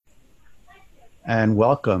and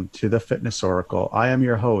welcome to the Fitness Oracle. I am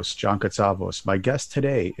your host, John Katsavos. My guest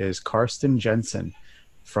today is Karsten Jensen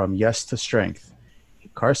from Yes to Strength.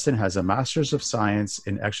 Karsten has a Master's of Science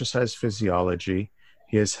in Exercise Physiology.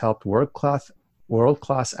 He has helped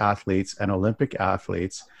world-class athletes and Olympic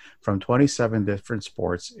athletes from 27 different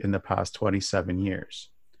sports in the past 27 years.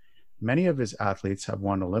 Many of his athletes have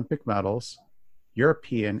won Olympic medals,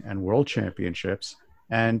 European and World Championships,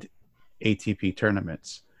 and ATP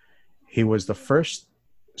tournaments. He was the first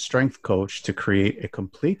strength coach to create a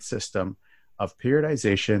complete system of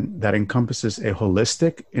periodization that encompasses a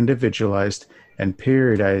holistic, individualized, and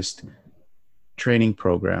periodized training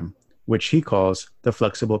program, which he calls the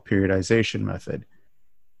flexible periodization method.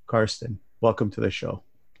 Karsten, welcome to the show.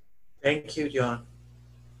 Thank you, John.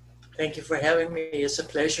 Thank you for having me. It's a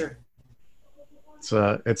pleasure.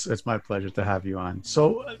 It's my pleasure to have you on.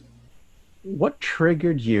 So, what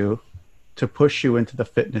triggered you to push you into the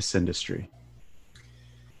fitness industry?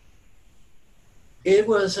 It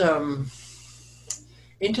was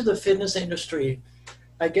into the fitness industry.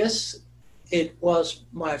 I guess it was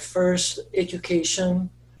my first education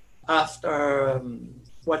after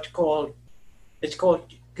it's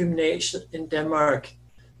called gymnasium in Denmark,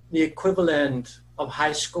 the equivalent of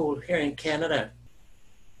high school here in Canada.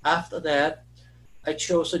 After that, I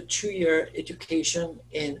chose a 2-year education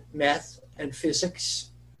in math and physics.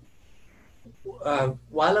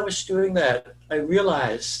 While I was doing that, I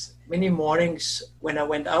realized many mornings when I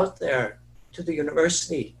went out there to the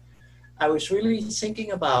university, I was really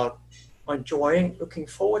thinking about enjoying, looking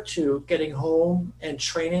forward to getting home and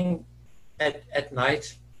training at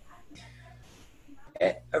night.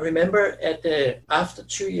 I remember after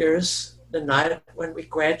 2 years, the night when we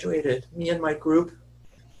graduated, me and my group,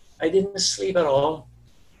 I didn't sleep at all.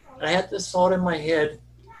 And I had this thought in my head,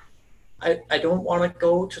 I don't want to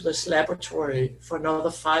go to this laboratory for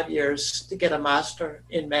another 5 years to get a master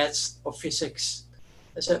in maths or physics.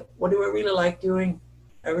 I said, what do I really like doing?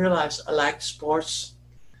 I realized I liked sports.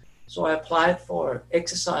 So I applied for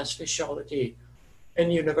exercise physiology in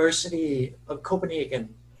the University of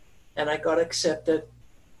Copenhagen, and I got accepted.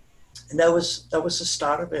 And that was the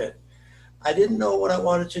start of it. I didn't know what I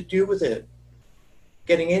wanted to do with it.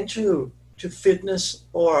 Getting into fitness,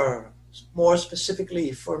 or more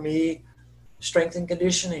specifically for me, strength and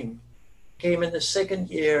conditioning, came in the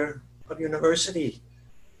second year of university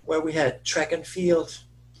where we had track and field.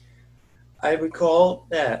 I recall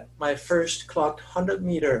that my first clocked 100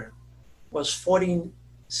 meter was 14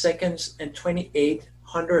 seconds and 28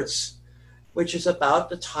 hundredths, which is about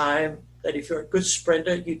the time that if you're a good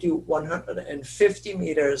sprinter, you do 150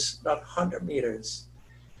 meters, not 100 meters.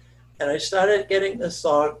 And I started getting the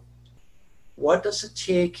thought, what does it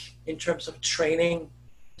take in terms of training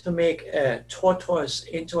to make a tortoise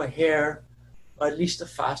into a hare, or at least a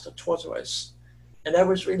faster tortoise? And that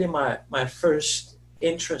was really my first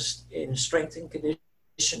interest in strength and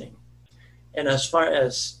conditioning. And as far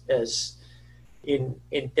as in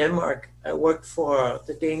Denmark, I worked for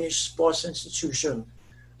the Danish Sports Institution.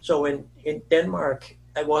 So in Denmark,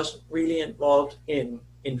 I wasn't really involved in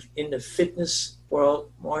the fitness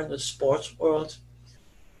world, more in the sports world.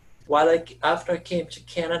 After I came to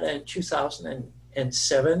Canada in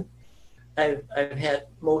 2007, I've had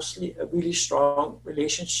mostly a really strong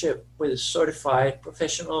relationship with a certified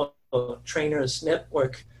professional trainers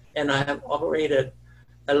network, and I have operated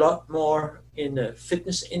a lot more in the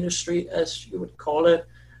fitness industry, as you would call it,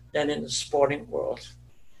 than in the sporting world.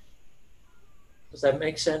 Does that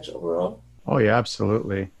make sense overall? Oh yeah,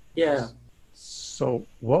 absolutely. Yeah. So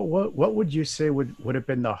what would you say would have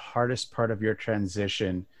been the hardest part of your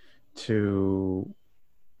transition to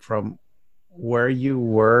from where you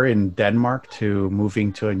were in Denmark to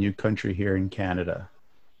moving to a new country here in Canada?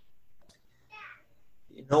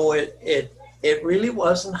 It really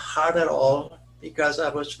wasn't hard at all, because I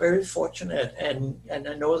was very fortunate, and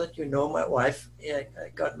I know that you know my wife. I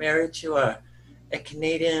got married to a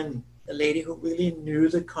Canadian, a lady who really knew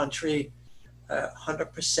the country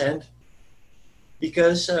 100%.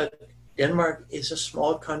 Because Denmark is a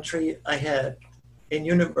small country, I had in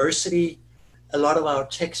university, a lot of our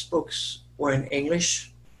textbooks were in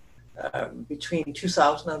English. Between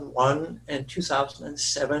 2001 and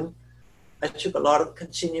 2007, I took a lot of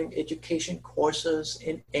continuing education courses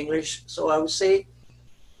in English. So I would say,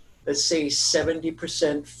 let's say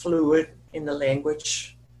 70% fluid in the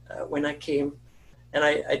language when I came. And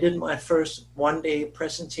I did my first one-day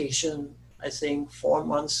presentation, I think 4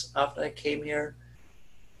 months after I came here.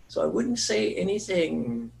 So I wouldn't say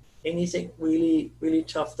anything really, really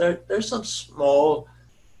tough. There's some small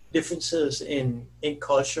differences in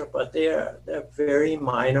culture, but they're very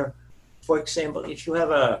minor. For example, if you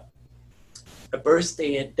have a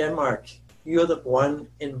birthday in Denmark, you're the one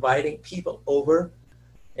inviting people over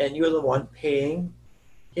and you're the one paying.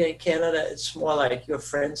 Here in Canada, it's more like your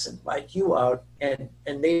friends invite you out and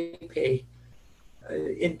they pay.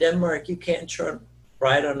 In Denmark, you can't turn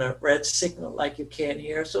right on a red signal like you can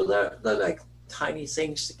here. So they're like tiny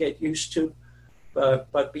things to get used to.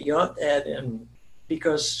 But beyond that, and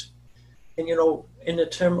because, and you know, in the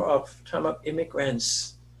term of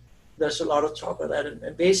immigrants, there's a lot of talk of that.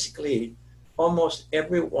 And basically, almost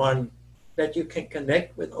everyone that you can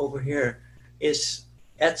connect with over here is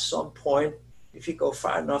at some point, if you go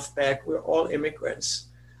far enough back, we're all immigrants.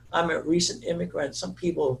 I'm a recent immigrant. Some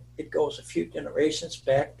people, it goes a few generations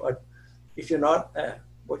back, but if you're not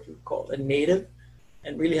what you call a native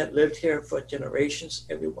and really have lived here for generations,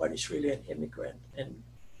 everybody's really an immigrant. And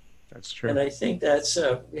That's true. and I think that's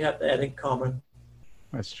we have that in common.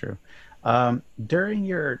 That's true. During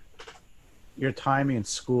your time in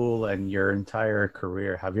school and your entire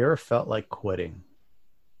career, have you ever felt like quitting?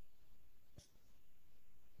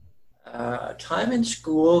 Time in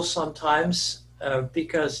school sometimes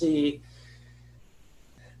because the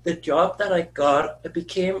job that I got, it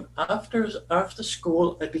became after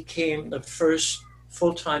school, I became the first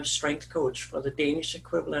full-time strength coach for the Danish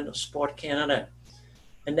equivalent of Sport Canada.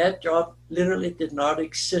 And that job literally did not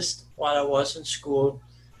exist while I was in school.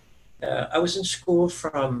 I was in school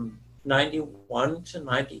from 91 to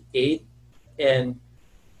 98, and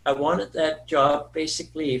I wanted that job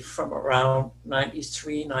basically from around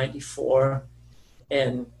 93, 94,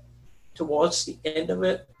 and towards the end of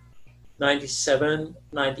it, 97,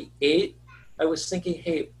 98, I was thinking,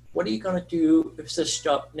 hey, what are you going to do if this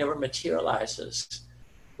job never materializes?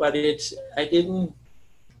 But I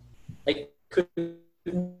couldn't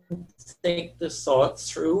think the thought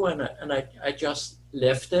through, and I just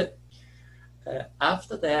left it.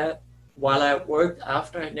 After that, while I worked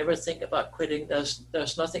after, I never think about quitting.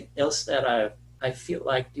 There's nothing else that I feel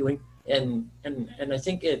like doing, and I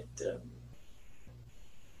think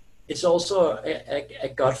it's also a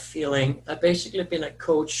gut feeling. I've basically been a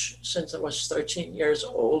coach since I was 13 years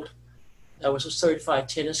old. I was a certified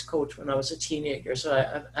tennis coach when I was a teenager, so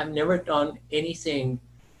I've never done anything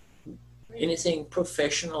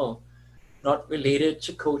professional not related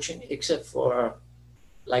to coaching except for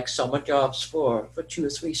like summer jobs for 2 or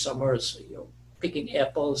 3 summers, you know, picking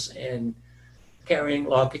apples and carrying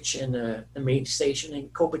luggage in the main station in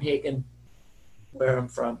Copenhagen, where I'm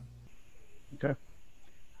from. Okay.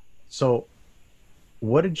 So,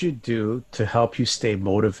 what did you do to help you stay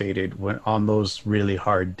motivated when on those really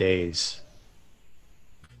hard days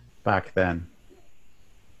back then?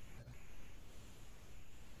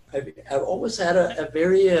 I've always had a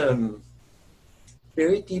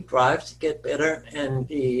very deep drive to get better, and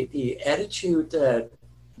the attitude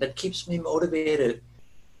that keeps me motivated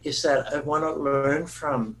is that I want to learn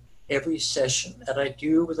from every session that I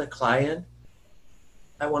do with a client.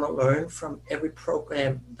 I want to learn from every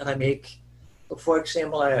program that I make. For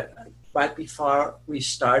example, right before we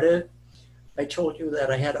started, I told you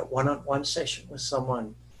that I had a one-on-one session with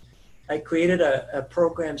someone. I created a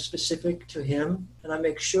program specific to him, and I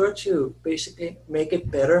make sure to basically make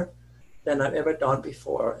it better than I've ever done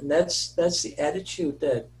before. And that's the attitude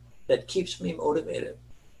that keeps me motivated.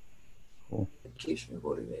 Cool. It keeps me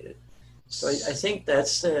motivated. So I think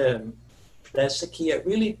that's the key. I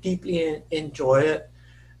really deeply enjoy it.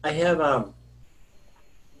 I have a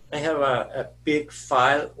big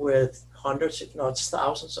file with hundreds, if not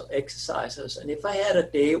thousands, of exercises. And if I had a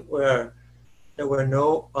day where there were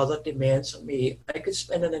no other demands on me, I could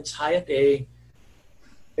spend an entire day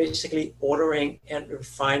basically ordering and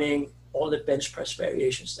refining all the bench press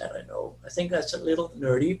variations that I know. I think that's a little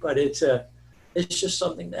nerdy, but it's just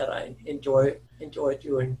something that I enjoy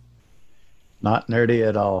doing. Not nerdy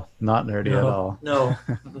at all. Not nerdy at No, all. no.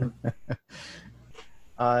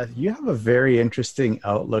 You have a very interesting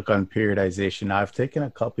outlook on periodization. I've taken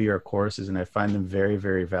a couple of your courses and I find them very,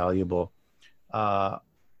 very valuable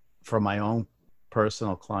for my own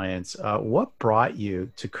personal clients. What brought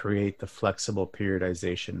you to create the flexible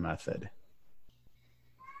periodization method?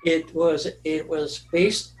 It was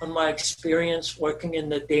based on my experience working in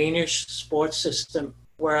the Danish sports system,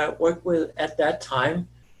 where I worked with, at that time,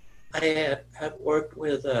 I had worked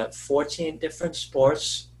with 14 different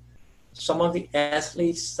sports. Some of the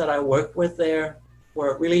athletes that I worked with there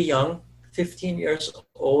were really young, 15 years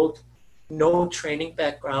old, no training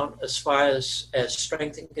background as far as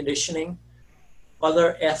strength and conditioning.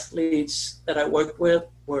 Other athletes that I worked with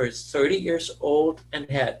were 30 years old and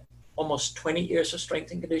had almost 20 years of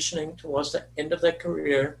strength and conditioning towards the end of their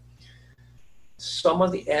career. Some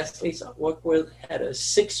of the athletes I worked with had a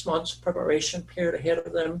 6 months preparation period ahead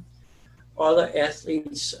of them. other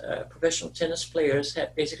athletes, professional tennis players,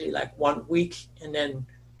 had basically like 1 week and then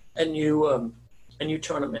a new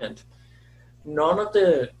tournament. None of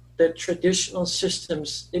the traditional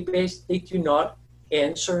systems, they do not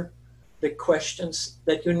answer the questions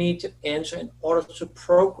that you need to answer in order to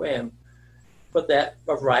program for that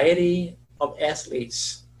variety of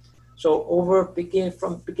athletes. So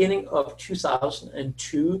from beginning of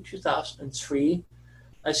 2002, 2003,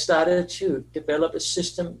 I started to develop a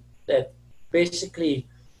system that basically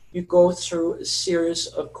you go through a series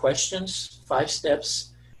of questions, 5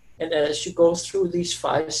 steps, and as you go through these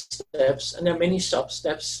 5 steps, and there are many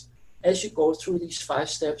sub-steps, as you go through these 5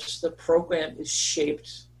 steps, the program is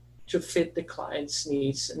shaped to fit the client's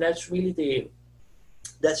needs. And that's really the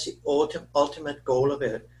ultimate goal of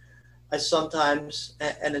it. I sometimes,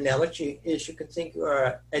 an analogy is you can think you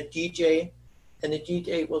are a DJ, and the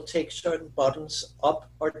DJ will take certain buttons up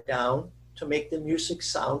or down to make the music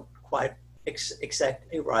sound quite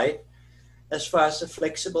exactly right. As far as the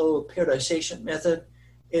flexible periodization method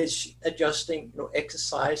is adjusting,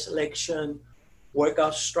 exercise selection,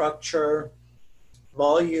 workout structure,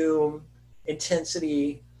 volume,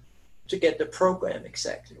 intensity to get the program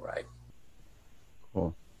exactly right.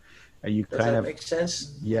 Cool. Does that make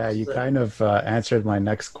sense? Yeah, you kind of answered my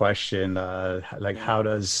next question. Like, how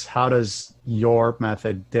does your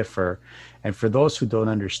method differ? And for those who don't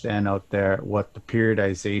understand out there what the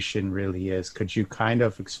periodization really is, could you kind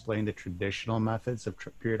of explain the traditional methods of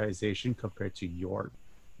periodization compared to your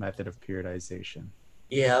method of periodization?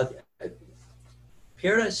 Yeah,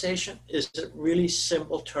 periodization is a really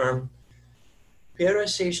simple term.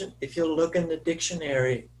 Periodization, if you look in the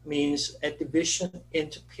dictionary, means a division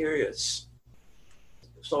into periods.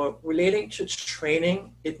 So relating to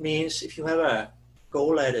training, it means if you have a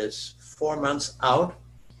goal that is 4 months out,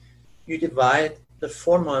 you divide the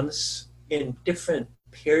 4 months in different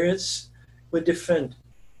periods with different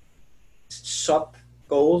sub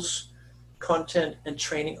goals, content, and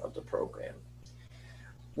training of the program.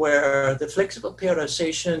 Where the flexible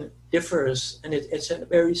periodization differs, and it's in a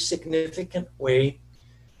very significant way,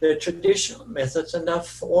 the traditional methods, and there are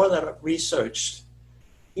 4 that are researched.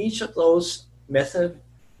 Each of those methods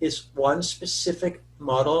is one specific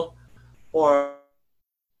model, or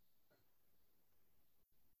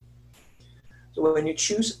so when you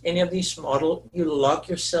choose any of these models, you lock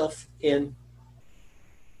yourself in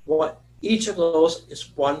what each of those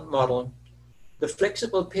is one model. The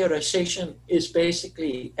flexible periodization is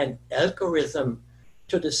basically an algorithm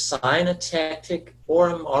to design a tactic or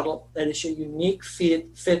a model that is a unique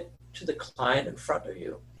fit to the client in front of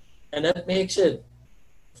you. And that makes it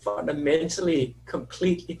fundamentally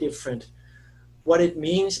completely different. What it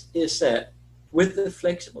means is that with the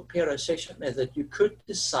flexible periodization method, you could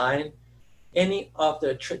design any of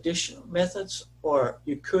the traditional methods, or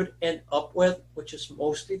you could end up with, which is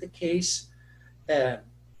mostly the case,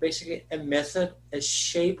 basically a method, a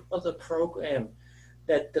shape of the program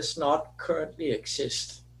that does not currently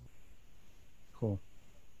exist. Cool.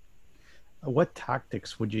 What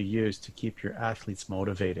tactics would you use to keep your athletes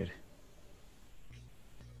motivated?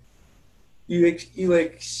 I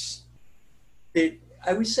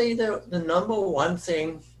would say that the number one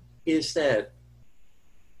thing is that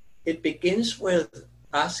it begins with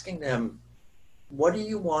asking them, what do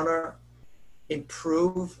you want to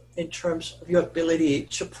improve in terms of your ability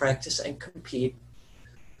to practice and compete?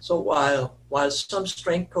 So while some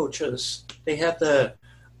strength coaches, they have the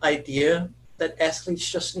idea that athletes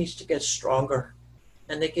just need to get stronger,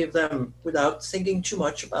 and they give them, without thinking too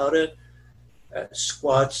much about it,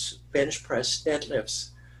 squats, bench press,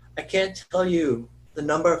 deadlifts. I can't tell you the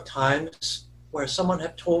number of times where someone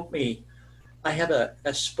have told me, I have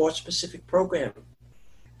a sport-specific program.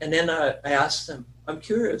 And then I ask them, I'm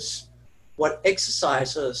curious, what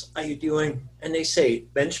exercises are you doing? And they say,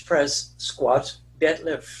 bench press, squat,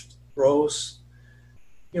 deadlift, rows.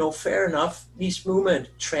 Fair enough, these movements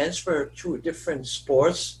transfer to different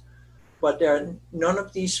sports, but there are none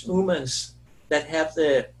of these movements that have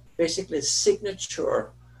the basically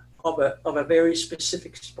signature of a very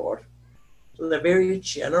specific sport. So they're very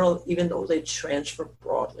general, even though they transfer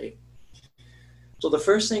broadly. So the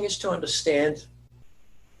first thing is to understand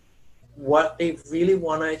what they really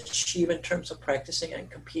want to achieve in terms of practicing and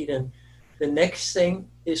competing. The next thing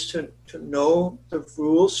is to know the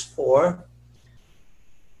rules for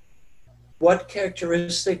what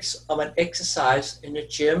characteristics of an exercise in the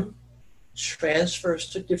gym transfers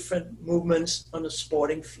to different movements on the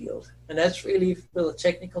sporting field. And that's really, with a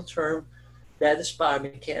technical term, that is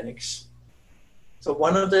biomechanics. So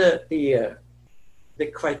one of the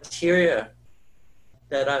criteria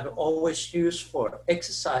that I've always used for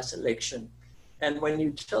exercise selection, and when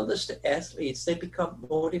you tell this to athletes, they become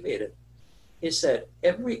motivated, is that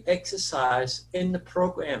every exercise in the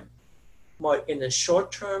program, in the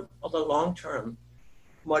short term or the long term,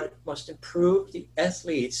 must improve the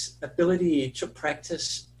athlete's ability to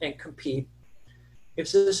practice and compete.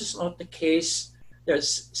 If this is not the case,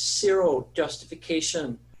 there's zero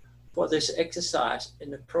justification for this exercise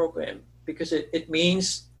in the program, because it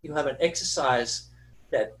means you have an exercise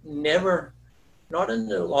that never, not in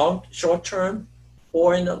the short term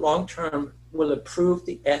or in the long term, will improve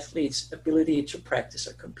the athlete's ability to practice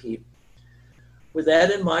or compete. With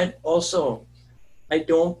that in mind, also, I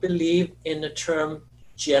don't believe in the term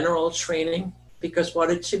general training, because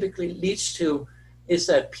what it typically leads to is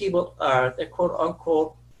that people are, they're quote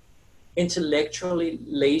unquote, intellectually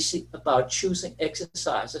lazy about choosing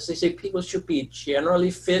exercises. They say people should be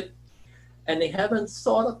generally fit, and they haven't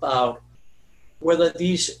thought about whether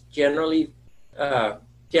these general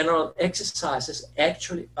exercises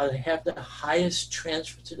actually have the highest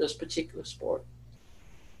transfer to this particular sport.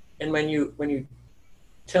 And when you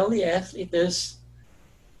tell the athlete this,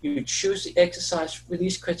 you choose the exercise with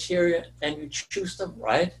these criteria and you choose them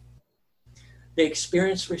right, they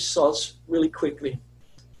experience results really quickly.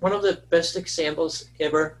 One of the best examples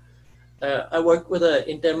ever,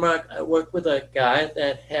 in Denmark, I worked with a guy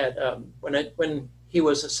that had, when he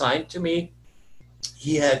was assigned to me,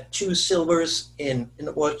 he had 2 silvers in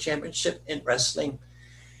the World Championship in wrestling.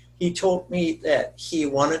 He told me that he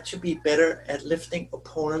wanted to be better at lifting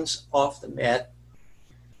opponents off the mat.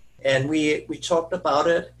 And we talked about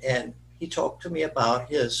it, and he talked to me about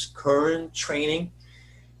his current training.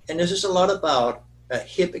 And this is a lot about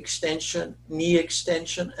hip extension, knee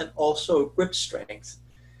extension, and also grip strength.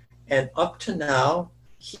 And up to now,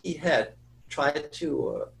 he had tried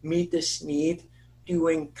to meet this need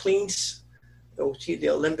doing cleans, the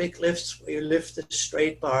Olympic lifts, where you lift the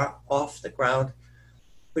straight bar off the ground,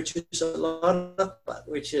 which is a lot of,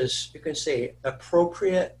 which is, you can say,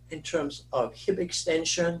 appropriate in terms of hip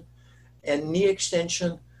extension and knee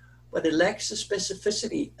extension, but it lacks the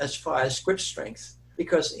specificity as far as grip strength,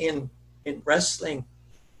 because in wrestling,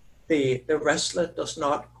 the wrestler does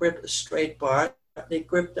not grip a straight bar. They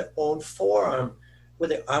grip their own forearm with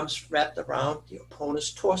their arms wrapped around the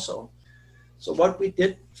opponent's torso. So what we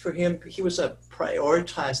did for him, he was a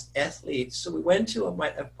prioritized athlete. So we went to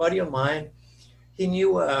a buddy of mine. He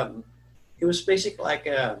knew, it was basically like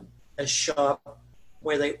a shop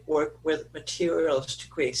where they work with materials to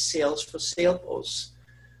create sails for sailboats.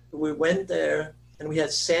 We went there and we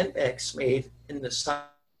had sandbags made in the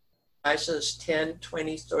sizes 10,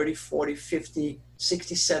 20, 30, 40, 50,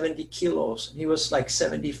 60, 70 kilos. And he was like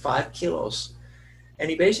 75 kilos. And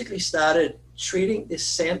he basically started treating this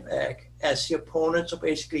sandbag as the opponents are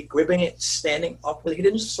basically gripping it, standing up with it. He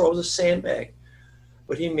didn't throw the sandbag,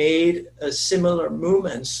 but he made similar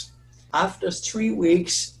movements. After 3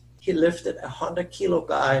 weeks, he lifted a 100-kilo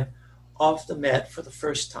guy off the mat for the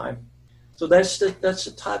first time. So that's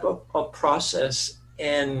the type of process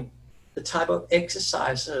and the type of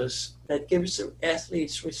exercises that gives the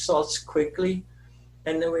athletes results quickly.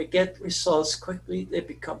 And when we get results quickly, they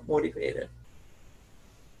become motivated.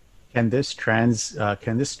 Can this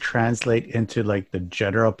translate into like the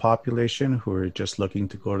general population who are just looking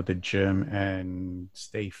to go to the gym and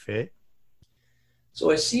stay fit?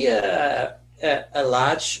 So I see a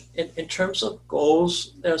large, in terms of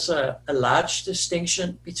goals, there's a large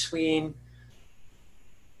distinction between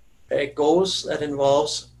goals that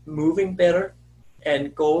involves moving better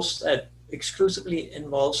and goals that exclusively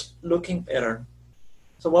involves looking better.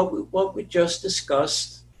 So what we just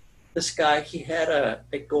discussed, this guy, he had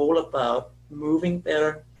a goal about moving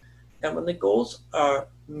better. And when the goals are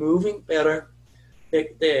moving better,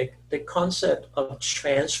 the concept of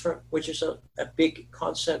transfer, which is a big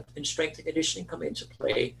concept in strength and conditioning, come into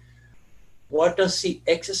play. What does the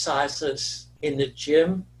exercises in the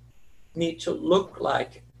gym need to look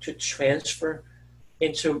like to transfer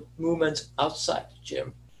into movements outside the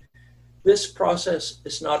gym? This process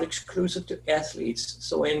is not exclusive to athletes.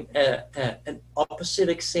 So in an opposite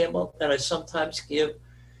example that I sometimes give,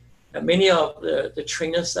 many of the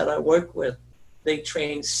trainers that I work with, they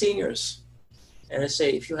train seniors. And I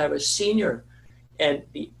say, if you have a senior and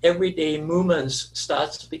the everyday movements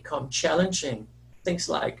starts to become challenging, things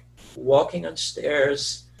like walking on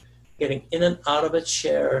stairs, getting in and out of a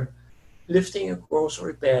chair, lifting your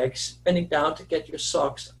grocery bags, bending down to get your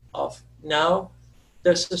socks off. Now,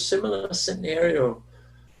 there's a similar scenario.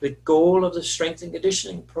 The goal of the strength and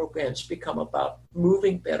conditioning programs become about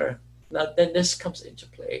moving better. Now, then this comes into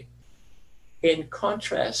play. In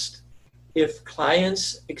contrast, if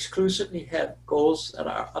clients exclusively have goals that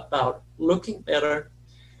are about looking better,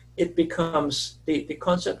 it becomes the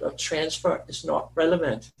concept of transfer is not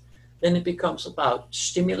relevant. Then it becomes about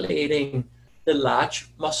stimulating the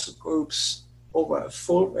large muscle groups over a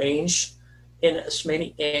full range in as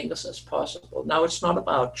many angles as possible. Now it's not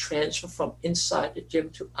about transfer from inside the gym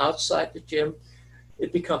to outside the gym.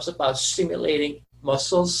 It becomes about stimulating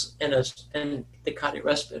muscles and the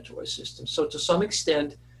cardiorespiratory system. So to some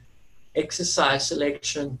extent, exercise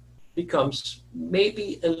selection becomes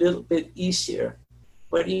maybe a little bit easier.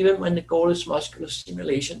 But even when the goal is muscular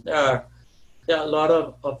stimulation, there are a lot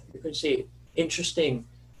of you can say interesting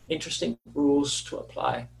rules to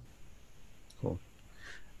apply. Cool.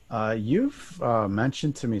 You've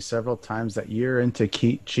mentioned to me several times that you're into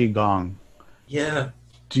Qigong. Yeah,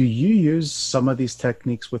 Do you use some of these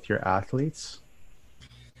techniques with your athletes?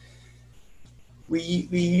 we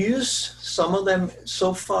use some of them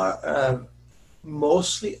so far.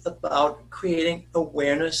 Mostly about creating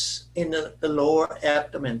awareness in the lower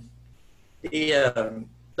abdomen, the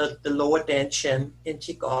lower dantian in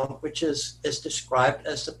Qigong, which is described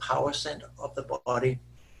as the power center of the body.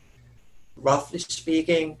 Roughly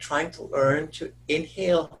speaking, trying to learn to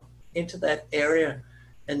inhale into that area.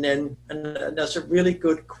 And there's a really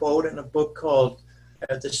good quote in a book called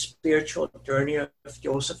The Spiritual Journey of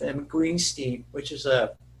Joseph M. Greenstein, which is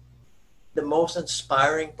the most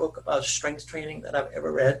inspiring book about strength training that I've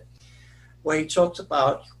ever read, where he talks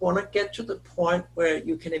about you want to get to the point where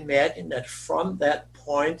you can imagine that from that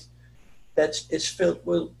point that is filled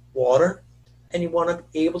with water, and you want to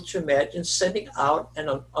be able to imagine sending out an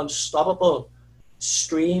unstoppable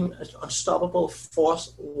stream, an unstoppable force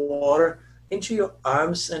of water into your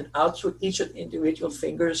arms and out through each of the individual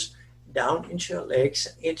fingers, down into your legs,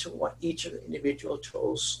 and into each of the individual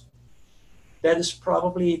toes. That is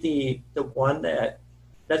probably the one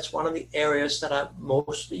that's one of the areas that I've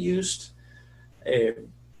mostly used.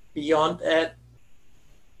 Beyond that,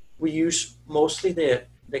 we use mostly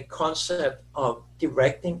the concept of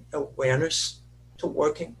directing awareness to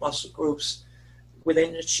working muscle groups.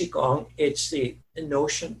 Within the Qigong, it's the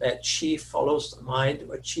notion that Qi follows the mind,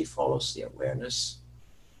 or Qi follows the awareness.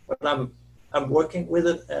 But I'm working with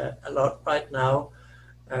it a lot right now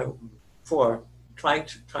for trying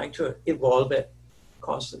to evolve it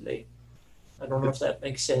constantly. I don't know if that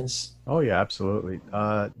makes sense. Oh yeah, absolutely.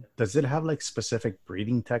 Does it have like specific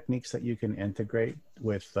breathing techniques that you can integrate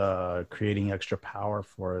with creating extra power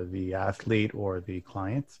for the athlete or the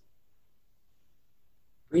client?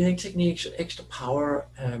 Breathing techniques, extra power.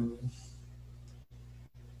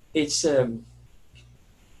 It's I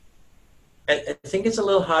think it's a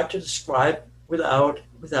little hard to describe without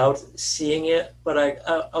seeing it, but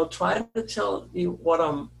I'll try to tell you what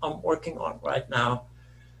I'm working on right now.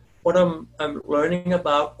 What I'm learning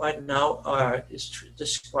about right now is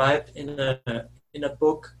described in a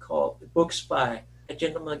book called books by a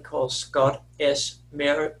gentleman called Scott S.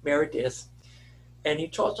 Meredith, and he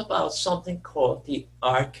talks about something called the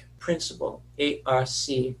ARC principle, ARC,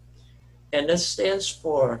 and that stands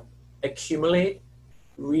for accumulate,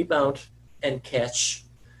 rebound, and catch.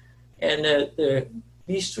 And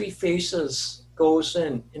these three phases goes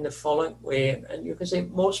in the following way, and you can say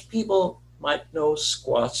most people might know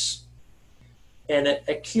squats. And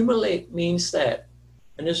accumulate means that,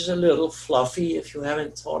 and this is a little fluffy if you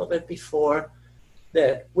haven't thought of it before,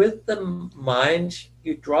 that with the mind,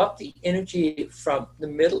 you drop the energy from the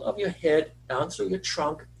middle of your head down through your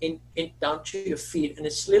trunk, down to your feet. And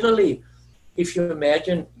it's literally, if you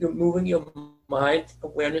imagine you're moving your mind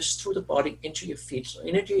awareness through the body into your feet. So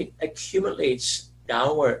energy accumulates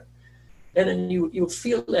downward. And then you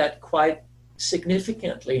feel that quite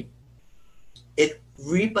significantly. It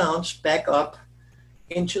rebounds back up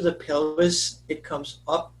into the pelvis. It comes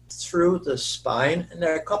up through the spine. And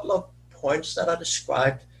there are a couple of points that are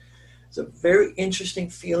described. It's a very interesting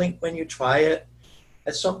feeling when you try it.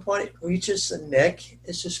 At some point, it reaches the neck.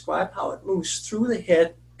 It's described how it moves through the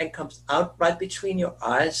head and comes out right between your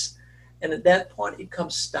eyes. And at that point, it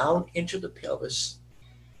comes down into the pelvis.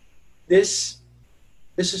 This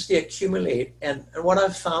is the accumulate. And what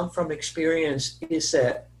I've found from experience is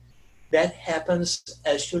that happens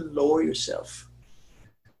as you lower yourself.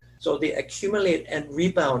 So the accumulate and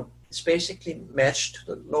rebound is basically matched to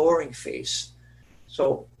the lowering phase.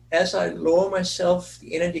 So as I lower myself,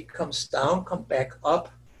 the energy comes down, come back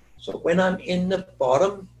up. So when I'm in the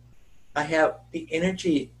bottom, I have the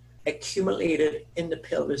energy accumulated in the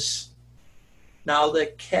pelvis. Now the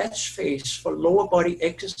catch phase for lower body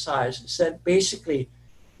exercise is that basically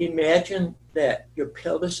imagine that your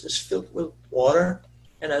pelvis is filled with water,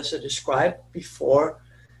 and as I described before,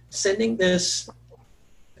 sending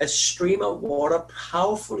a stream of water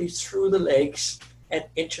powerfully through the legs and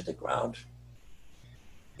into the ground.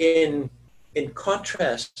 in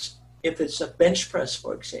contrast, if it's a bench press,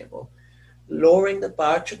 for example, lowering the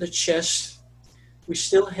bar to the chest, we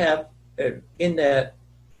still have in that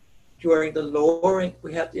during the lowering,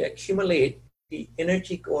 we have to accumulate the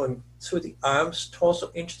energy going through the arms, torso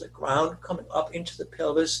into the ground, coming up into the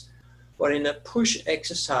pelvis. But in a push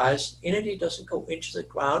exercise, energy doesn't go into the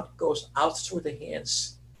ground, it goes out through the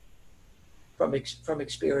hands from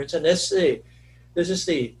experience. And this is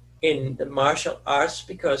the in the martial arts,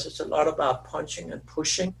 because it's a lot about punching and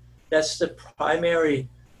pushing. That's the primary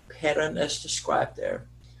pattern as described there.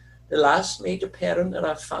 The last major pattern that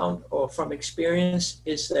I found, or from experience,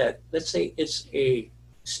 is that, let's say it's a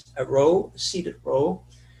row, seated row.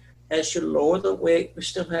 As you lower the weight, we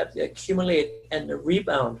still have the accumulate and the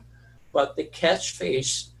rebound, but the catch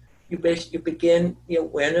phase, you begin the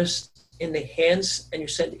awareness in the hands, and you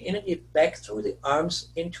send the energy back through the arms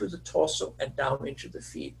into the torso and down into the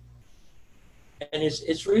feet. And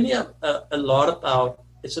it's really a lot about,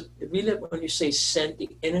 really when you say send the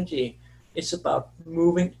energy, it's about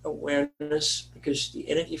moving awareness, because the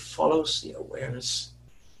energy follows the awareness.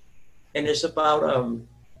 And it's about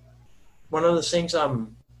one of the things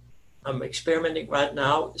I'm experimenting right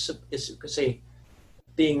now is you could say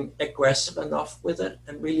being aggressive enough with it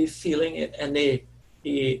and really feeling it, and the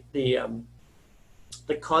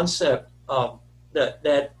concept of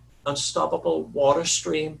that unstoppable water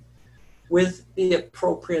stream with the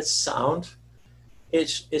appropriate sound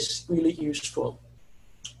is really useful.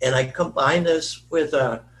 And I combine this with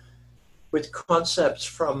concepts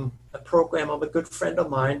from a program of a good friend of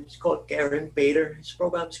mine. It's called Gary Bader. His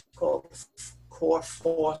program is called Core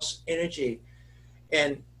Force Energy.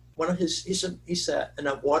 And one of he's an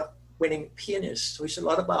award-winning pianist. So he's a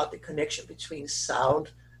lot about the connection between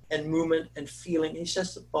sound and movement and feeling. He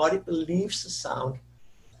says the body believes the sound.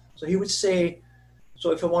 So he would say,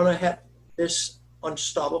 so if I want to have this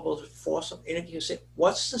unstoppable force of energy, you say,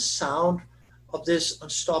 what's the sound of this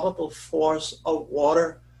unstoppable force of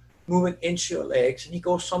water moving into your legs? And he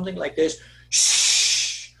goes something like this.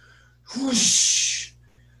 Whoosh.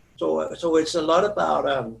 So it's a lot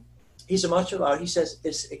about, he says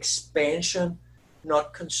it's expansion,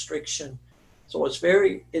 not constriction. So it's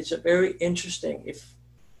a very interesting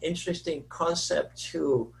concept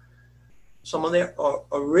to some of the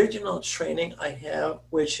original training I have,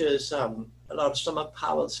 which is a lot of some of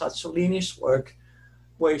Pavel Tsatsouliny's work,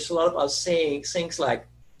 where it's a lot about saying things like,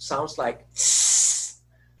 sounds like,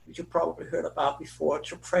 which you probably heard about before,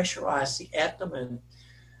 to pressurize the abdomen.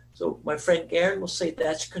 So my friend Garen will say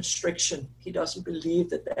that's constriction. He doesn't believe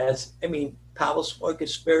that's, Pavel's work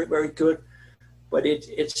is very, very good, but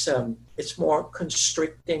it's more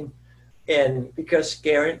constricting. And because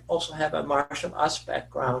Garen also have a martial arts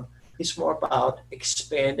background, he's more about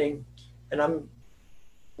expanding. And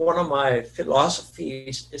one of my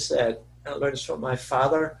philosophies is that, I learned this from my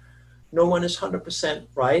father, no one is 100%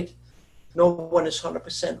 right, no one is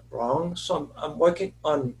 100% wrong. So I'm working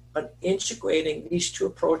on integrating these two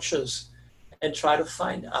approaches and try to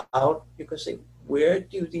find out, you can say, where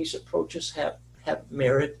do these approaches have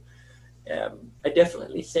merit? I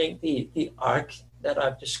definitely think the arc that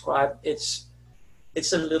I've described, it's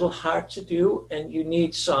a little hard to do, and you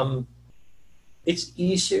need it's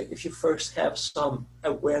easier if you first have some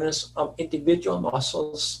awareness of individual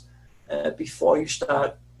muscles before you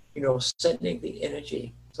start, sending the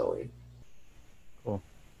energy. So cool.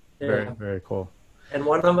 Very, very cool. And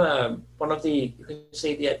one of the, you can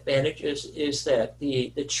say, the advantages is that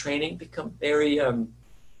the training become very,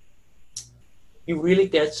 you really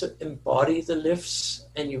get to embody the lifts,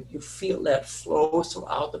 and you feel that flow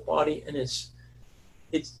throughout the body. And it's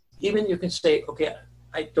even, you can say, okay,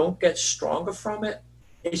 I don't get stronger from it.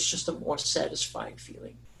 It's just a more satisfying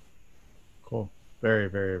feeling. Cool. Very,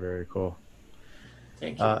 very, very cool.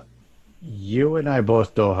 Thank you. You and I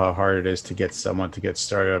both know how hard it is to get someone to get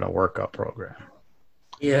started on a workout program.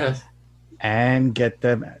 Yeah. And get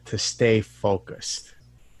them to stay focused.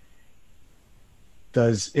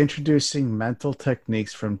 Does introducing mental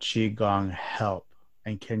techniques from Qigong help?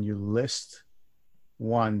 And can you list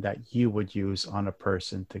one that you would use on a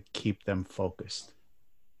person to keep them focused?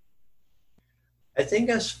 I think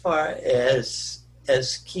as far as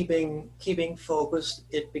keeping focused,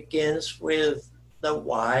 it begins with the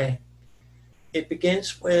why. It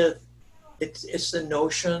begins with, it's the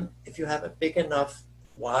notion, if you have a big enough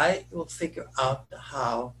why, you'll figure out the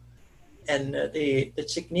how. And the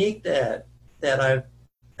technique that I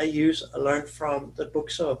use, I learned from the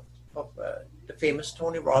books of the famous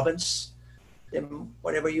Tony Robbins,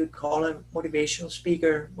 whatever you'd call him, motivational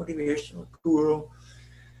speaker, motivational guru,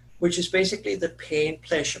 which is basically the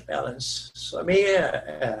pain-pleasure balance. So I made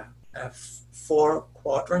four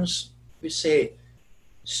quadrants. We say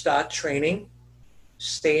start training,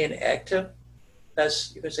 stay inactive.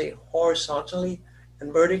 That's, you can say, horizontally,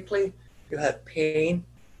 and vertically you have pain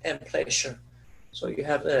and pleasure. So you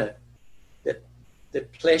have the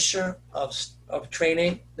pleasure of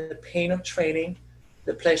training, the pain of training,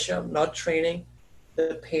 the pleasure of not training,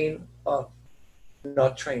 the pain of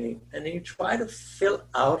not training. And then you try to fill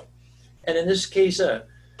out. And in this case,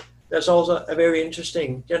 there's also a very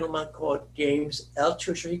interesting gentleman called James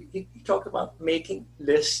Altucher. He talked about making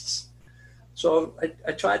lists. So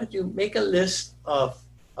I try to make a list of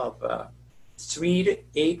 3 to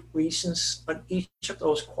 8 reasons on each of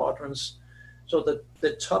those quadrants. So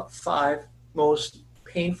the top 5 most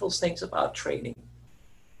painful things about training,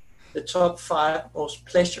 the top 5 most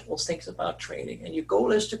pleasurable things about training. And your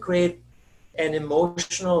goal is to create an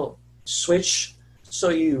emotional switch so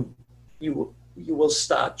you will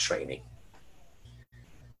start training.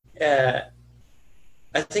 I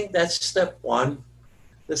think that's step 1.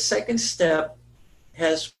 The second step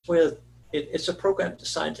has it's a program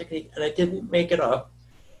design technique, and I didn't make it up.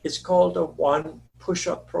 It's called the One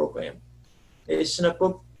Push-Up Program. It's in a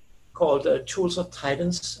book called Tools of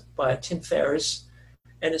Titans by Tim Ferriss.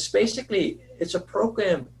 And it's a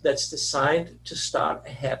program that's designed to start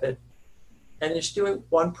a habit. And it's doing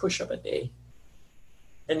 1 push-up a day.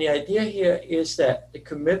 And the idea here is that the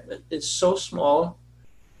commitment is so small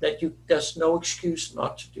that there's no excuse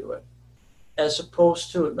not to do it. As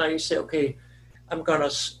opposed to now you say, okay, I'm gonna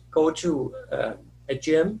go to a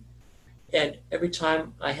gym, and every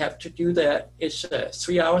time I have to do that, it's a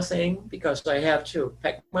 3-hour thing because I have to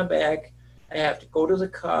pack my bag, I have to go to the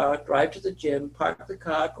car, drive to the gym, park the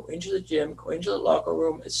car, go into the gym, go into the locker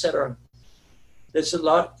room, etc. It's a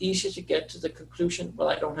lot easier to get to the conclusion, well,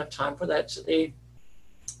 I don't have time for that today,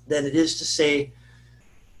 than it is to say,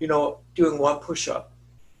 doing 1 push-up.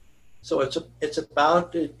 So it's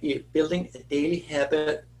about building a daily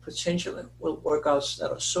habit, potentially with workouts that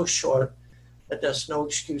are so short that there's no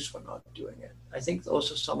excuse for not doing it. I think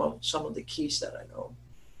those are some of the keys that I know.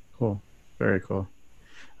 Cool. Very cool.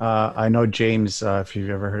 I know James, if you've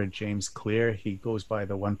ever heard of James Clear, he goes by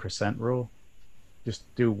the 1% rule. Just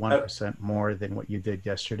do 1% more than what you did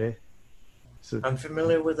yesterday. So I'm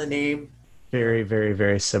familiar with the name. very, very,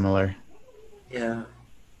 very similar. Yeah.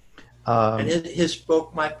 And his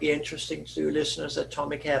book might be interesting to listeners,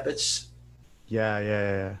 Atomic Habits.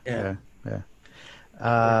 Yeah.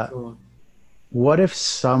 Cool. What if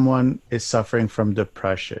someone is suffering from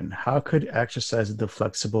depression? How could exercise the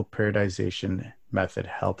flexible periodization method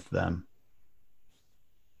help them?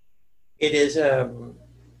 It is,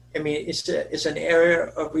 it's an area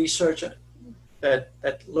of research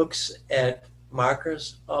that looks at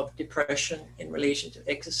markers of depression in relation to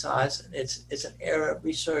exercise. And it's an area of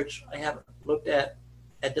research I haven't looked at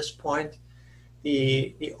this point.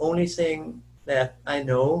 The only thing that I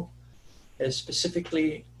know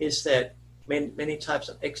specifically is that many types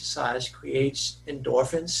of exercise creates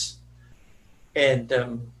endorphins, and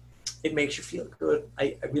it makes you feel good.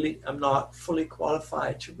 I'm not fully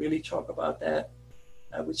qualified to really talk about that,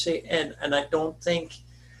 I would say, and I don't think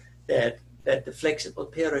that the flexible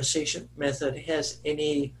periodization method has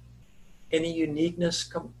any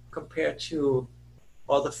uniqueness compared to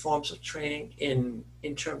other forms of training in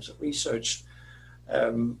terms of research.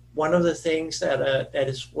 One of the things that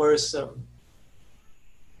is worth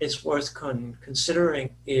considering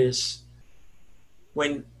is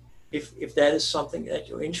if that is something that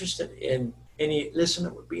you're interested in, any listener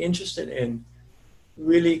would be interested in,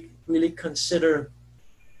 really consider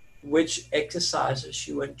which exercises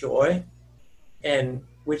you enjoy and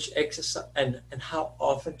which exercise and how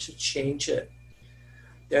often to change it.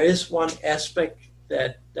 There is one aspect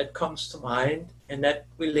that comes to mind, and that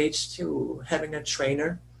relates to having a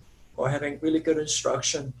trainer or having really good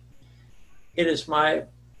instruction. It is my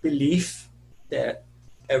belief that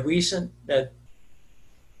a reason that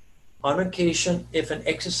on occasion, if an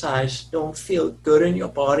exercise don't feel good in your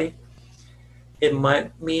body, it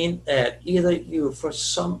might mean that either you, for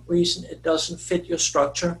some reason, it doesn't fit your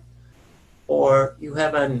structure, or you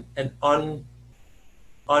have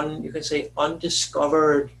you can say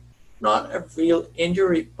undiscovered, not a real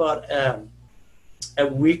injury, but a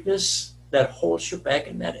weakness that holds you back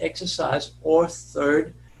in that exercise, or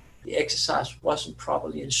third, the exercise wasn't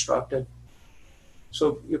properly instructed.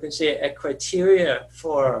 So you can say a criteria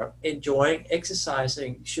for enjoying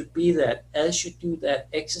exercising should be that as you do that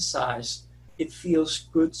exercise, it feels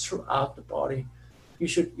good throughout the body. You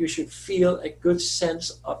should feel a good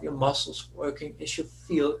sense of your muscles working. It should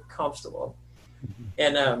feel comfortable.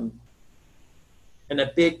 And a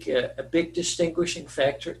big distinguishing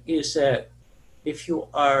factor is that if you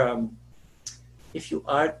are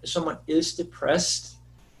someone is depressed,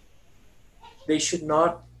 they should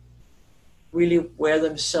not really wear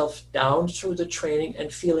themselves down through the training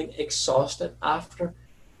and feeling exhausted after.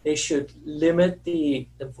 They should limit the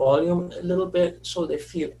volume a little bit so they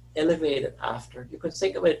feel elevated after. You can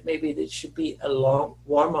think of it, maybe it should be a long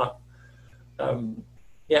warm-up. A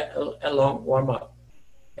long warm-up.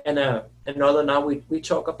 And another, now we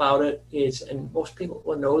talk about it, is, and most people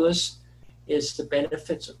will know this, is the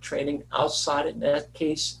benefits of training outside. In that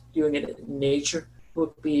case, doing it in nature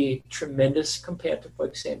would be tremendous compared to, for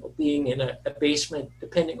example, being in a basement,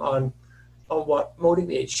 depending on what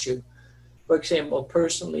motivates you. For example,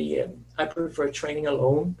 personally, I prefer training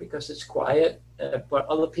alone because it's quiet, but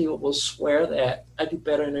other people will swear that I do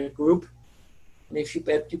better in a group. And if you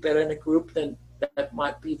do better in a group, then that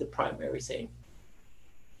might be the primary thing.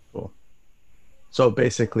 Cool. So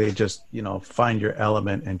basically just, find your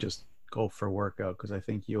element and just go for workout. Because I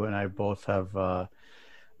think you and I both have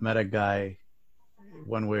met a guy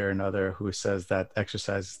one way or another who says that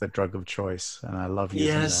exercise is the drug of choice. And I love using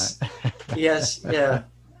Yes, that. yes, yeah,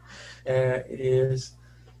 it is.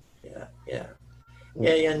 Yeah.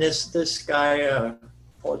 And this guy,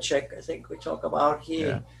 Paul Check, I think we talk about,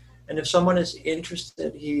 and if someone is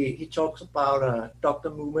interested, he talks about Dr.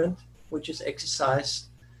 Movement, which is exercise,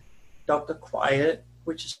 Dr. Quiet,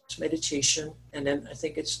 which is meditation, and then I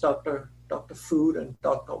think it's Dr. Food and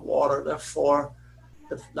Dr. Water. They're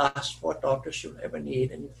the last 4 doctors you'll ever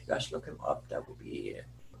need, and if you guys look him up, that would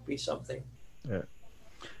be something. Yeah.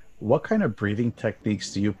 What kind of breathing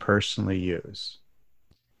techniques do you personally use?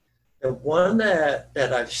 The one that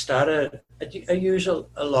I've started, I use a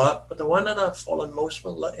lot, but the one that I've fallen most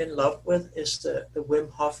in love with is the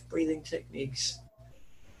Wim Hof breathing techniques,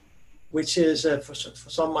 which is, for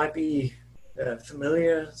some might be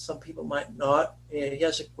familiar, some people might not. He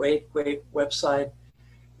has a great website.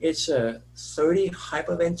 It's 30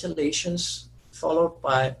 hyperventilations followed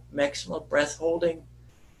by maximal breath holding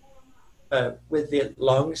with the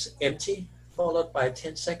lungs empty, followed by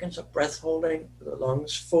 10 seconds of breath holding with the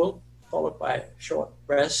lungs full, followed by a short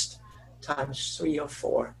rest, times 3 or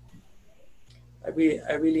 4. I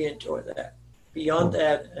really enjoy that. Beyond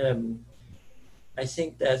that, I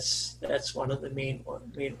think that's one of the main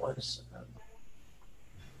ones.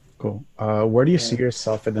 Cool. Where do you see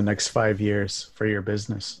yourself in the next 5 years for your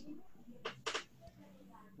business?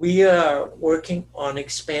 We are working on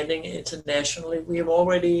expanding internationally. We have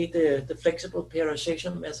already, the flexible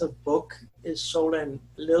periodization method book is sold in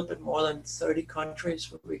a little bit more than 30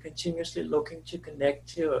 countries. We're continuously looking to connect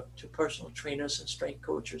to personal trainers and strength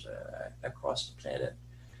coaches across the planet.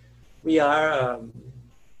 We are,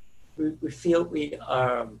 we feel we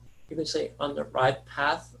are, you can say, on the right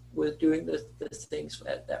path with doing the things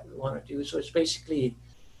that we want to do. So it's basically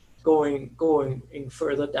going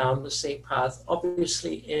further down the same path.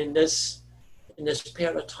 Obviously, in this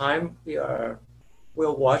period of time, we're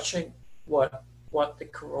watching what the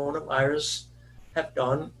coronavirus have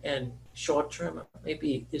done, and short term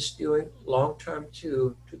maybe is doing long term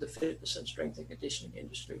to the fitness and strength and conditioning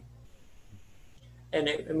industry. And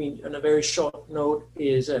I mean, on a very short note,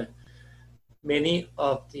 is many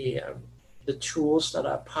of the tools that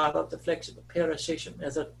are part of the flexible periodization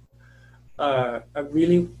method are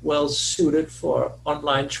really well suited for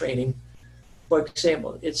online training. For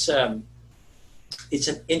example, it's an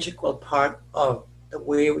integral part of the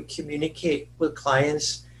way we communicate with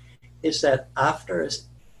clients, is that after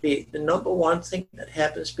the number one thing that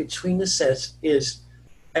happens between the sets is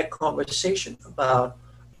a conversation about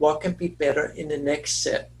what can be better in the next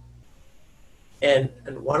set. And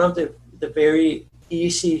one of the very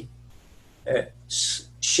easy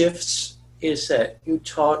shifts is that you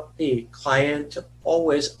taught the client to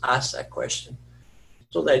always ask that question,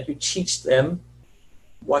 so that you teach them,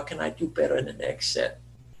 what can I do better in the next set?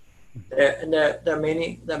 There are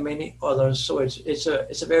many others. So it's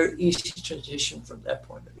a very easy transition from that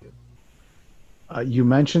point of view. You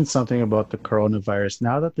mentioned something about the coronavirus.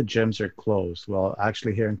 Now that the gyms are closed, well,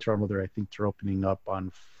 actually here in Toronto, I think they're opening up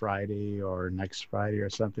on Friday or next Friday or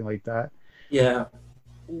something like that. Yeah.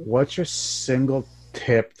 What's your single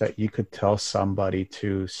tip that you could tell somebody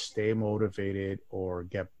to stay motivated or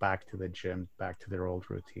get back to the gym, back to their old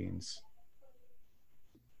routines?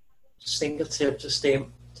 Single tip to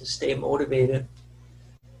stay motivated.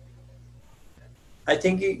 I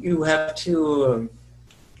think you have to.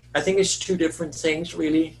 I think it's 2 different things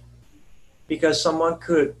really, because someone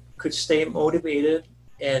could stay motivated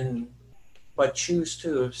but choose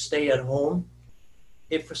to stay at home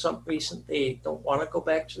if for some reason they don't want to go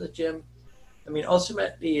back to the gym. I mean,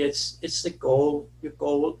 ultimately, it's your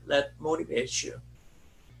goal that motivates you.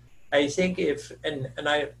 I think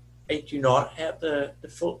I do not have the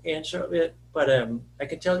full answer of it, but I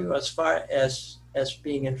can tell you as far as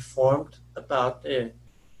being informed about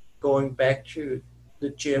going back to the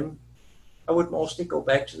gym. I would mostly go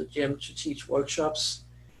back to the gym to teach workshops.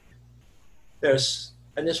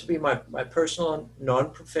 And this would be my personal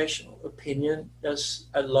non-professional opinion, there's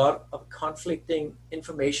a lot of conflicting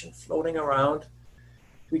information floating around.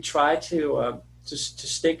 We try to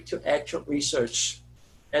stick to actual research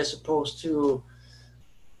as opposed to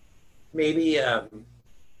maybe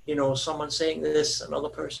someone saying this, another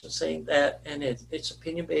person saying that, and it's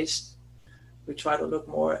opinion based. I try to look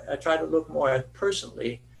more at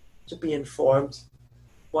personally to be informed.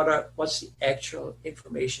 What's the actual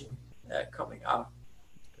information coming out?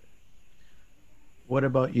 What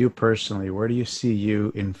about you personally? Where do you see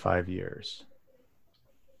you in 5 years?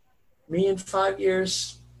 Me in 5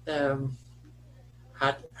 years,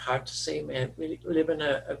 hard to say, man. We live in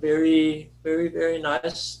a very, very, very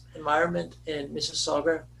nice environment in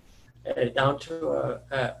Mississauga, down to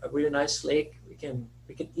a really nice lake. We can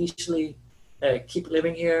easily keep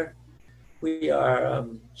living here. We are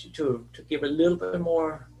to give a little bit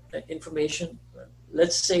more information.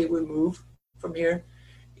 Let's say we move from here,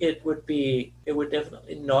 it would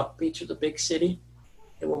definitely not be to the big city.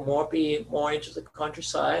 It will be more into the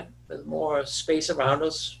countryside with more space around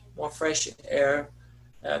us, more fresh air,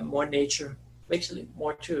 more nature, basically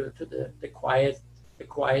more to the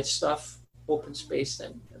quiet stuff, open space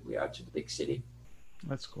than we are to the big city.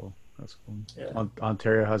 That's cool. That's cool. Yeah.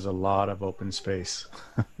 Ontario has a lot of open space.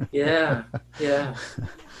 Yeah, yeah,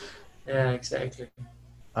 yeah, exactly.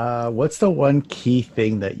 What's the one key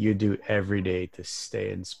thing that you do every day to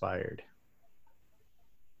stay inspired?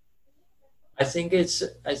 It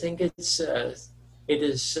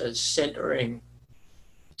is centering.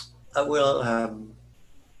 I will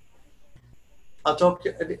I'll talk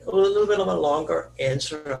a little bit of a longer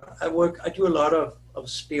answer. I do a lot of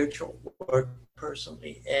spiritual work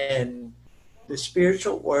personally, and the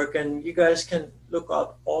spiritual work, and you guys can look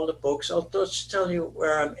up all the books. I'll just tell you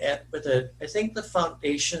where I'm at with it. I think the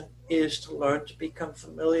foundation is to learn to become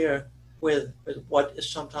familiar with what is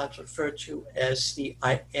sometimes referred to as the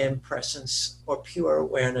I am presence or pure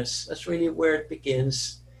awareness. That's really where it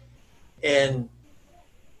begins. And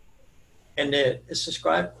it's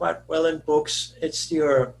described quite well in books. It's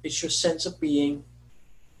your sense of being.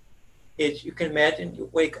 You can imagine you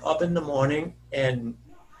wake up in the morning and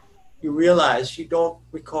you realize you don't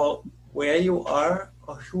recall where you are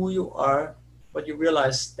or who you are, but you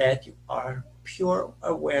realize that you are pure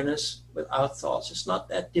awareness without thoughts. It's not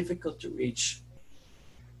that difficult to reach.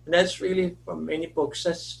 And that's really, from many books,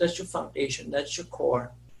 that's your foundation, that's your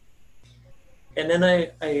core. And then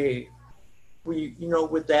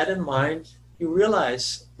with that in mind, you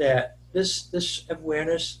realize that this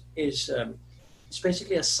awareness is it's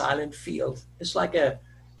basically a silent field. It's like a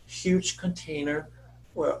huge container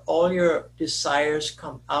where all your desires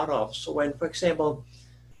come out of. So when, for example,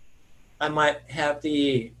 I might have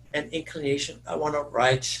an inclination, I want to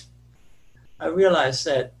write, I realize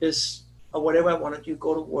that or whatever I want to do,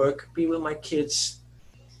 go to work, be with my kids,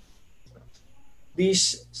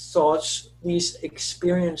 these thoughts, these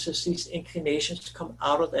experiences, these inclinations come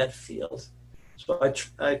out of that field. So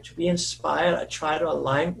to be inspired, I try to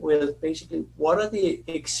align with basically what are the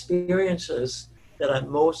experiences that I'm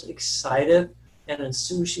most excited and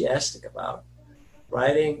enthusiastic about.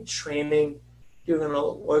 Writing, training, doing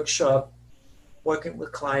a workshop, working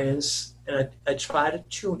with clients, and I try to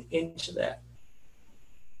tune into that.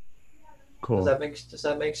 Cool. Does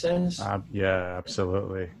that make sense? Yeah,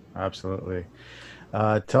 absolutely. Absolutely.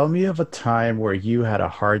 Tell me of a time where you had a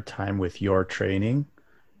hard time with your training.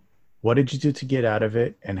 What did you do to get out of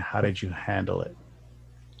it, and how did you handle it?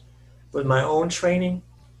 With my own training?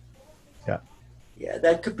 Yeah. Yeah,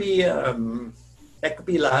 that could be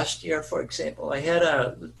last year, for example. I had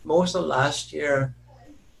most of last year,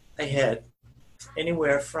 I had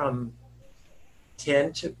anywhere from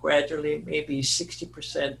 10 to gradually maybe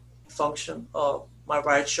 60% function of my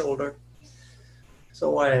right shoulder.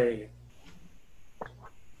 So I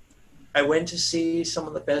went to see some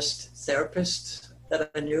of the best therapists that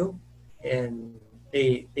I knew, and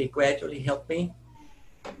they gradually helped me.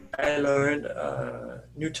 I learned a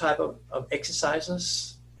new type of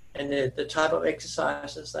exercises, and the type of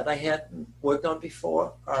exercises that I hadn't worked on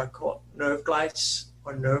before are called nerve glides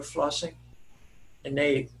or nerve flossing, and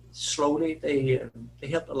they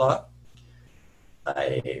helped a lot.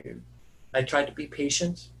 I tried to be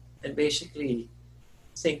patient and basically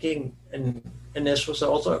thinking, and this was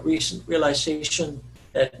also a recent realization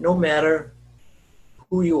that no matter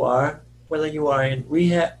who you are, whether you are in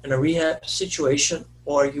a rehab situation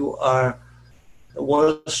or you are the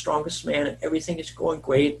world's strongest man and everything is going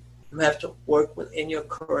great, you have to work within your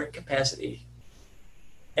current capacity.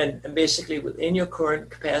 And basically within your current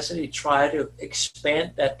capacity, try to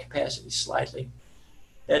expand that capacity slightly.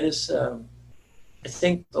 That is, I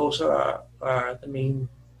think those are the main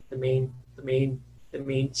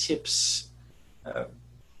tips, uh,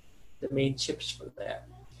 the main tips for that.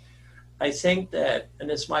 I think that, and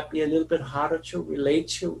this might be a little bit harder to relate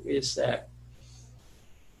to, is that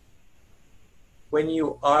when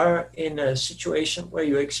you are in a situation where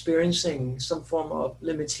you're experiencing some form of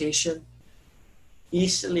limitation,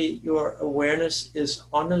 easily your awareness is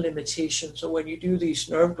on a limitation. So when you do these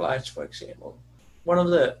nerve glides, for example, one of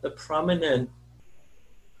the prominent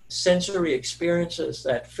sensory experiences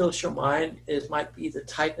that fills your mind might be the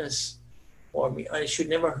tightness, or I should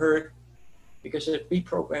never hurt, because it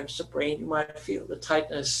reprograms the brain. You might feel the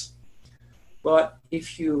tightness. But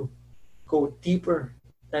if you go deeper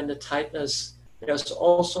than the tightness, there's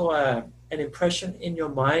also an impression in your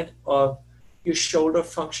mind of your shoulder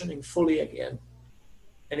functioning fully again.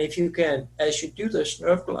 And if you can, as you do this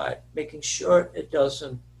nerve glide, making sure it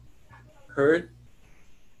doesn't hurt,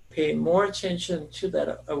 pay more attention to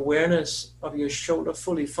that awareness of your shoulder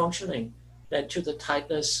fully functioning than to the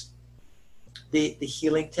tightness, the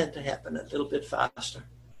healing tend to happen a little bit faster.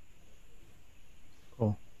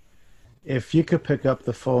 Cool. If you could pick up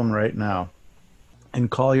the phone right now and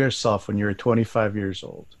call yourself when you were 25 years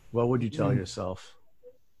old, what would you tell yourself?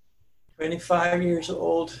 25 years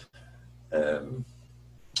old.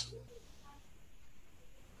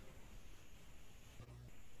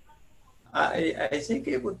 I think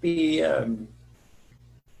it would be, I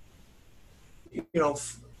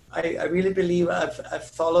really believe I've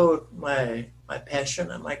followed my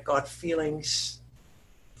passion and my gut feelings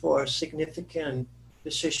for significant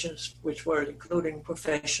decisions, which were including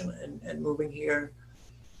profession and moving here.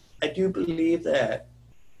 I do believe that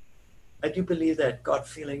gut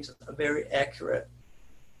feelings are very accurate,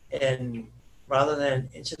 and rather than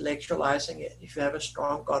intellectualizing it, if you have a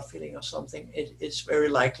strong gut feeling of something, it's very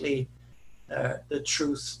likely the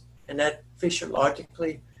truth. And that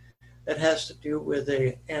physiologically, that has to do with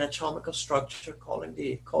the anatomical structure called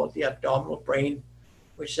the abdominal brain,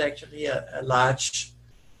 which is actually a large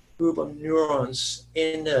group of neurons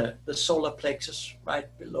in the solar plexus right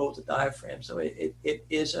below the diaphragm. So it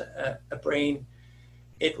is a brain.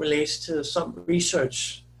 It relates to some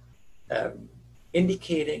research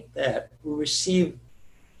indicating that we receive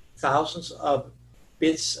thousands of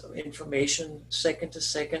bits of information second to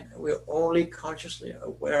second, and we're only consciously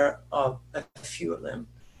aware of a few of them.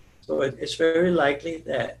 So it's very likely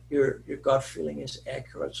that your gut feeling is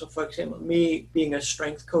accurate. So for example, me being a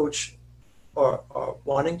strength coach or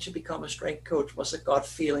wanting to become a strength coach was a gut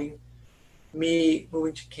feeling. Me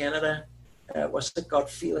moving to Canada was a gut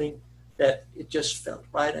feeling that it just felt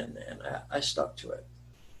right, and I stuck to it.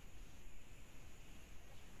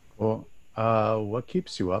 Well, what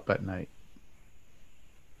keeps you up at night?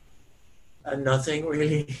 Nothing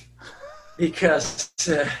really, because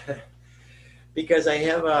I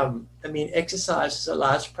have exercise is a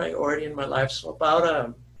large priority in my life. So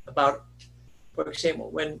about for example,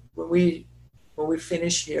 when we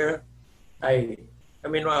finish here, I'm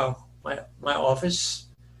in my office.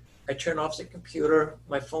 I turn off the computer.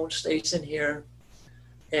 My phone stays in here,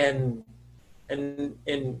 and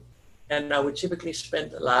I would typically spend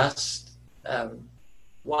the last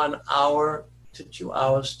 1 hour to 2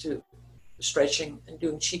 hours to stretching and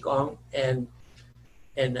doing qigong and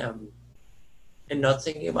not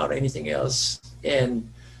thinking about anything else.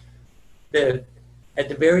 And at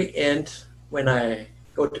the very end, when I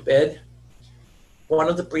go to bed, one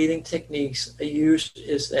of the breathing techniques I use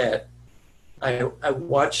is that I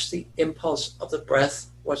watch the impulse of the breath,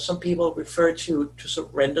 what some people refer to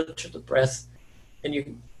surrender to the breath. And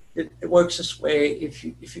it works this way.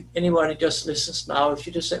 If anybody just listens now, if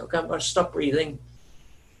you just say, okay, I'm going to stop breathing,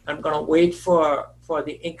 I'm going to wait for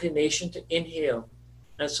the inclination to inhale.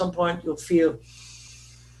 And at some point, you'll feel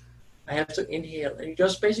I have to inhale. And you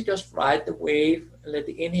basically ride the wave and let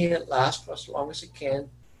the inhale last for as long as it can.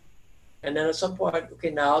 And then at some point,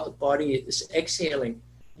 okay, now the body is exhaling.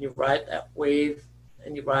 You ride that wave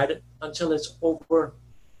and you ride it until it's over,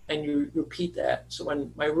 and you repeat that. So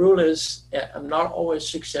my rule is, I'm not always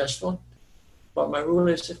successful, but my rule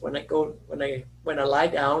is that when I lie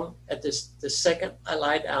down, at the second I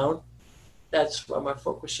lie down, that's where my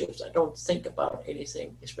focus shifts. I don't think about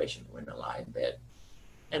anything, especially when I lie in bed.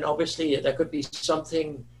 And obviously there could be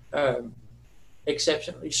something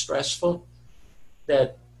exceptionally stressful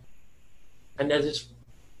and that is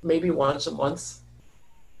maybe once a month.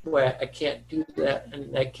 where I can't do that. And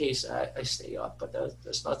in that case, I stay up, but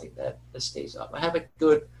there's nothing that stays up. I have a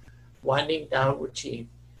good winding down routine.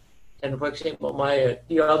 And for example, I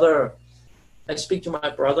speak to my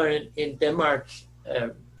brother in Denmark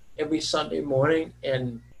every Sunday morning,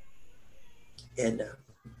 and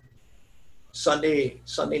Sunday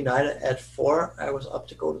night at 4, I was up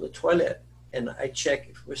to go to the toilet, and I check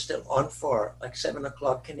if we're still on for like 7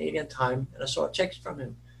 o'clock Canadian time, and I saw a text from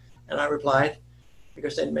him, and I replied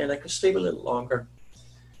because then man I could sleep a little longer,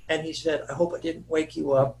 and he said, "I hope I didn't wake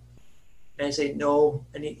you up." And I say no,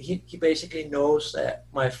 and he basically knows that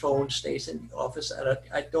my phone stays in the office, and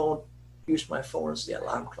I don't use my phone as the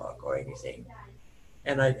alarm clock or anything,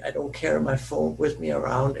 and I don't carry my phone with me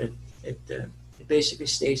around. It basically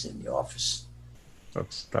stays in the office.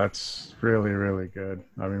 That's really, really good.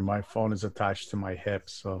 I mean, my phone is attached to my hip,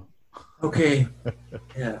 so Okay.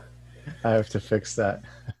 Yeah. I have to fix that.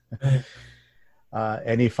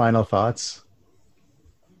 Any final thoughts?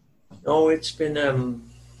 No, it's been a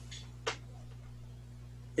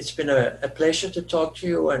pleasure to talk to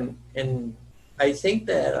you, and I think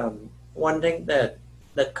that one thing that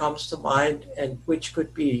comes to mind, and which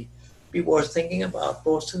could be worth thinking about,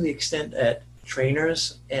 both to the extent that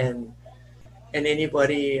trainers and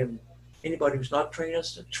anybody who's not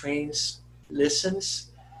trainers that trains listens.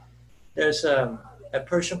 There's a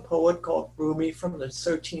Persian poet called Rumi from the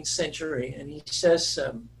 13th century, and he says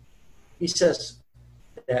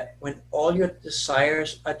that when all your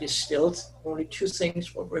desires are distilled, only two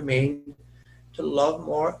things will remain: to love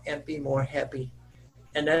more and be more happy.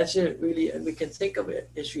 And that's it, really. And we can think of it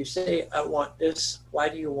as you say, I want this. Why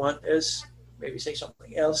do you want this? Maybe say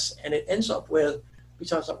something else. And it ends up with,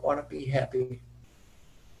 because I want to be happy.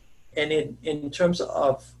 And in terms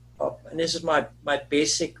of, and this is my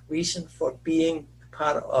basic reason for being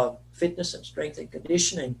part of fitness and strength and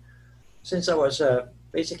conditioning, since I was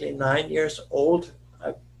basically 9 years old,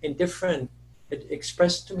 it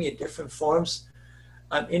expressed to me in different forms.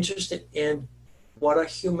 I'm interested in what are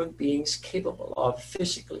human beings capable of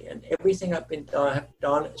physically, and everything have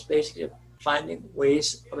done is basically finding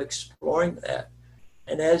ways of exploring that.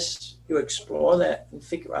 And as you explore that and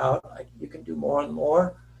figure out, like, you can do more and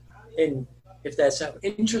more, and if that's of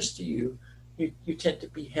interest to you, you tend to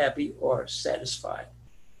be happy or satisfied.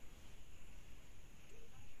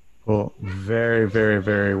 Well, very, very,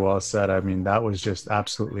 very well said. I mean, that was just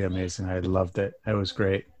absolutely amazing. I loved it. It was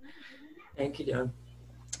great. Thank you, John.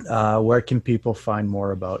 Where can people find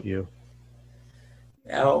more about you?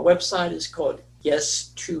 Our website is called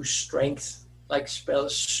Yes to Strength, like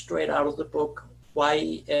spelled straight out of the book,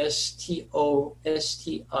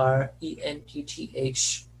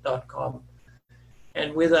 YESTOSTRENTTH.com.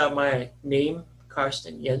 And with my name,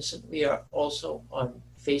 Karsten Jensen, we are also on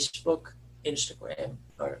Facebook, Instagram,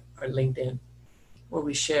 or LinkedIn, where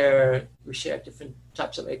we share different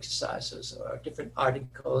types of exercises or different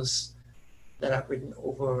articles that I've written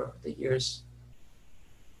over the years.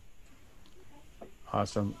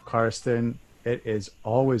 Awesome. Karsten, it is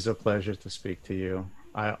always a pleasure to speak to you.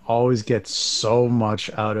 I always get so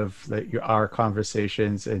much out of our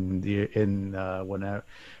conversations when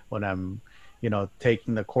I'm,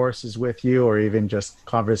 taking the courses with you, or even just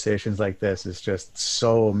conversations like this. It's just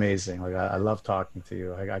so amazing. Like I love talking to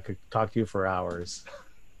you. I could talk to you for hours.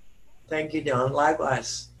 Thank you, John.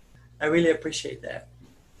 Likewise. I really appreciate that.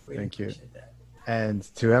 Really Thank you. appreciate that. And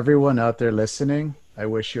to everyone out there listening, I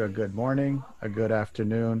wish you a good morning, a good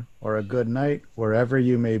afternoon, or a good night, wherever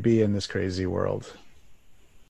you may be in this crazy world.